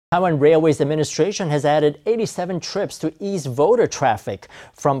Taiwan Railways Administration has added 87 trips to ease voter traffic.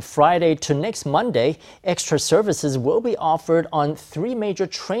 From Friday to next Monday, extra services will be offered on 3 major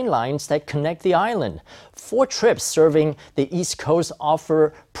train lines that connect the island. 4 trips serving the East Coast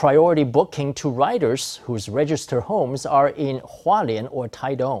offer priority booking to riders whose registered homes are in Hualien or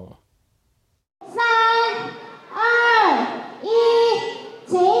Taitung. 3、2、1，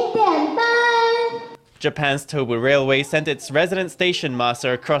请点灯。 Japan's Tobu Railway sent its resident station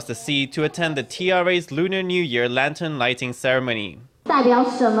master across the sea to attend the TRA's Lunar New Year lantern lighting ceremony. 代表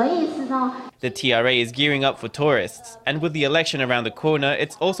什么意思呢？ The TRA is gearing up for tourists, and with the election around the corner,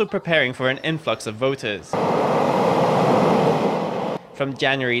 it's also preparing for an influx of voters. From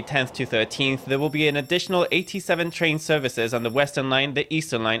January 10th to 13th, there will be an additional 87 train services on the Western Line, the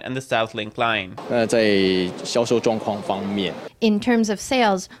Eastern Line, and the South-Link Line. 在销售状况方面 In terms of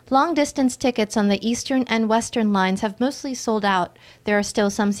sales, long-distance tickets on the Eastern and Western lines have mostly sold out. There are still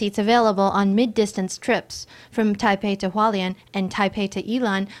some seats available on mid-distance trips. From Taipei to Hualien and Taipei to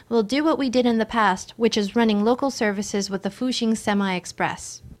Yilan, we'll do what we did in the past, which is running local services with the Fu-Hsing Semi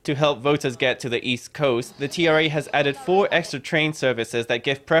Express. To help voters get to the East Coast, the TRA has added 4 extra train services that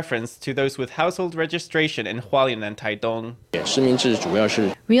give preference to those with household registration in Hualien and Taitung. 实名制主要是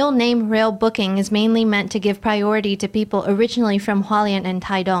Real-name rail booking is mainly meant to give priority to people originally from Hualien and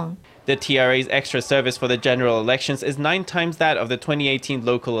Taitung. The TRA's extra service for the general elections is 9 times that of the 2018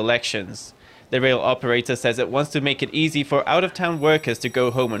 local elections. The rail operator says it wants to make it easy for out-of-town workers to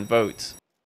go home and vote.